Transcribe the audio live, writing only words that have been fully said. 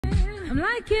I'm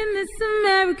liking this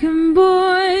American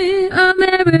boy,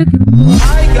 American boy.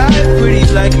 I got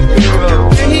pretty like a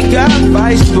girl, and he got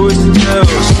vice towards the girl.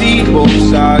 See both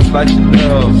sides like the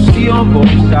girl, see on both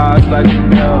sides like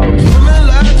the girl. Swimming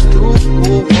laps through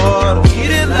cool water,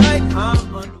 eating like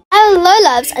I'm under. Hello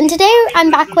loves, and today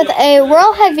I'm back with a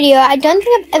Royal High video. I don't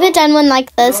think I've ever done one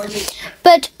like this,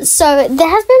 but so there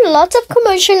has been lots of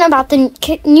commotion about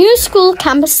the new school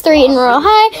Campus 3 in Royal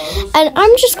High, and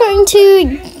I'm just going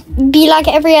to be like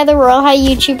every other Royal High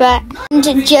YouTuber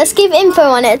and just give info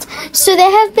on it. So there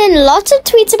have been lots of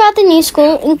tweets about the new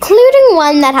school, including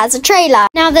one that has a trailer.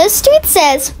 Now this tweet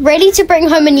says, ready to bring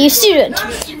home a new student.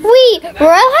 We,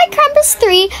 Royal High Campus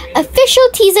 3 official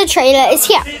teaser trailer is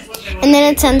here. And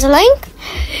then it sends a link.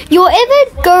 Your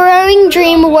ever-growing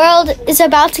dream world is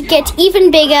about to get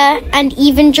even bigger and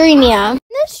even dreamier. In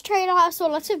this trailer I saw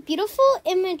lots of beautiful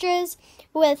images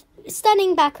with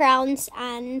stunning backgrounds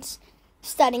and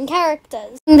stunning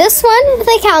characters. This one,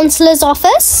 the counselor's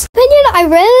office. I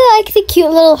really like the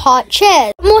cute little heart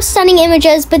chairs. More stunning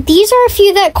images, but these are a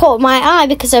few that caught my eye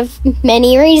because of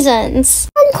many reasons.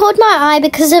 One caught my eye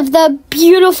because of the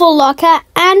beautiful locker,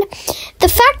 and the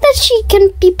fact that she can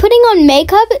be putting on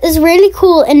makeup is really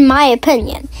cool in my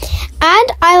opinion.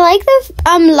 And I like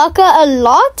the locker a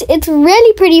lot. It's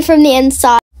really pretty from the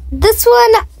inside. This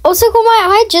one also caught my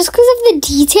eye just because of the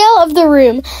detail of the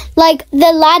room. Like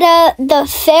the ladder, the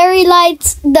fairy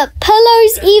lights, the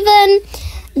pillows even.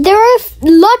 There are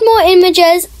a lot more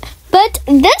images, but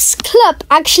this clip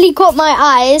actually caught my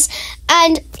eyes.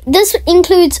 And this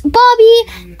includes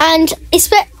Barbie and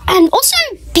also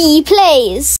Bee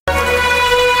Plays.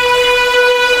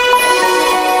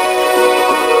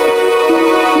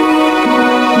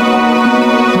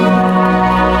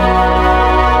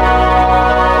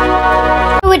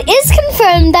 It is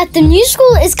confirmed that the new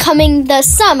school is coming this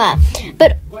summer,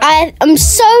 but I am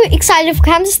so excited for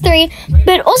Campus 3,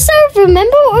 but also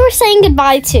remember what we were saying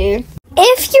goodbye to.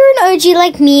 If you're an OG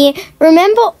like me,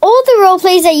 remember all the role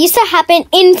plays that used to happen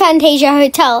in Fantasia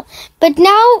Hotel, but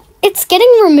now it's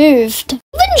getting removed.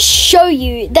 I'll even show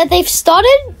you that they've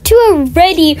started to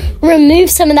already remove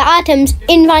some of the items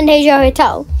in Fantasia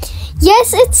Hotel.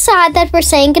 Yes, it's sad that we're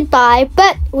saying goodbye,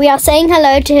 but we are saying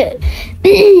hello to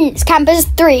Campus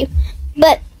 3.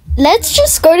 But let's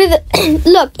just go to the...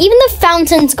 Look, even the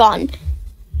fountain's gone.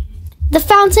 The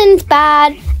fountain's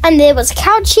bad, and there was a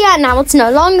couch here, and now it's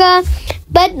no longer.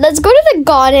 But let's go to the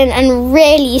garden and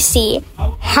really see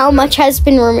how much has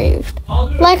been removed.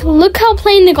 Like, look how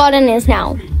plain the garden is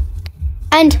now.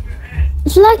 And,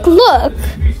 like, look,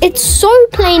 it's so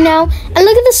plain now. And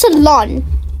look at the salon.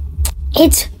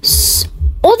 It's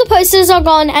all the posters are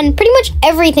gone and pretty much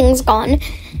everything's gone.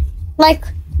 Like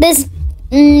there's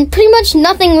pretty much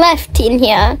nothing left in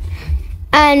here.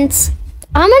 And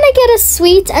I'm gonna get a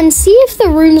suite and see if the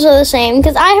rooms are the same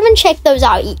because I haven't checked those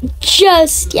out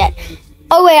just yet.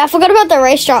 Oh wait, I forgot about the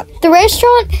restaurant. The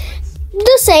restaurant,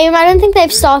 the same. I don't think they've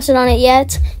started on it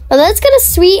yet. But let's get a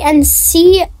suite and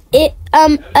see it.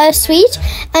 A suite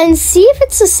and see if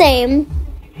it's the same.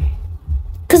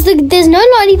 Because there's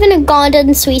not even a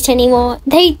garden suite anymore.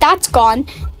 That's gone.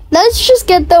 Let's just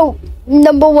get the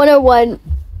number 101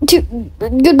 to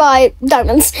goodbye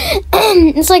diamonds.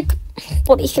 It's like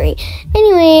 43.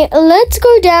 Anyway, let's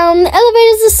go down. The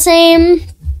elevator's the same.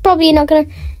 Probably not gonna.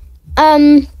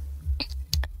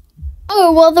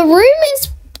 Oh well, the room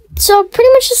is so pretty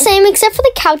much the same except for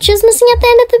the couches missing at the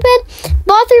end of the bed.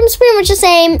 Bathroom's pretty much the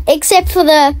same except for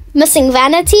the missing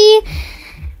vanity.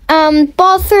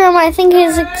 Bathroom, I think,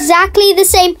 is exactly the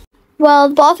same. Well,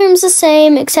 the bathroom's the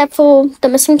same except for the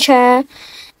missing chair.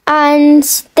 And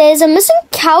there's a missing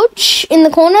couch in the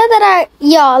corner that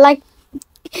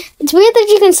it's weird that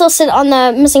you can still sit on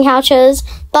the missing couches.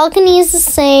 Balcony is the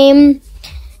same.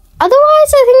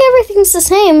 Otherwise, I think everything's the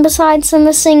same besides the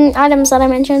missing items that I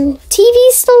mentioned.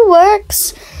 TV still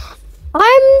works.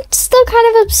 I'm still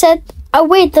kind of upset. Oh,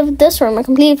 wait, this room, I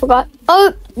completely forgot.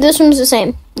 Oh, this room's the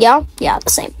same. Yeah, the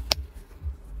same.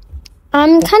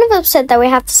 I'm kind of upset that we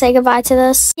have to say goodbye to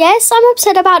this. Yes, I'm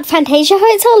upset about Fantasia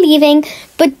Hotel leaving,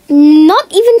 but not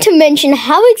even to mention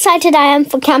how excited I am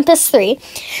for Campus 3.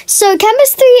 So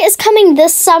Campus 3 is coming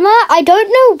this summer. I don't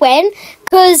know when,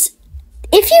 because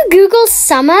if you Google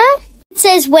summer, it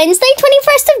says Wednesday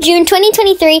 21st of June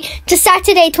 2023 to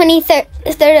Saturday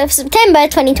 23rd of September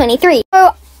 2023.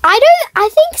 So I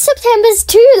think September's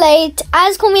too late.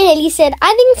 As Call Me Haley said,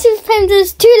 I think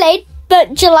September's too late.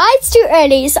 But July's too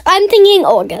early, so I'm thinking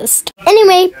August.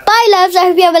 Anyway, bye loves. I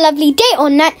hope you have a lovely day or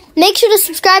night. Make sure to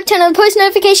subscribe, turn on the post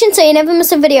notifications so you never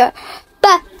miss a video.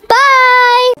 Bye.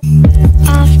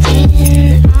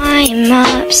 Often I'm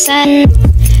upset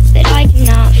that I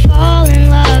cannot fall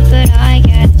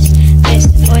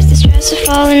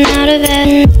falling out of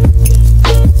bed.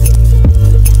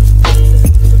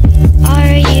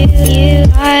 Are you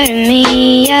tired of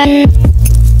me yet?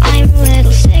 I'm a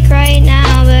little sick right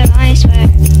now, but I swear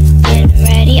when I'm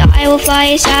ready I will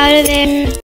fly us out of it.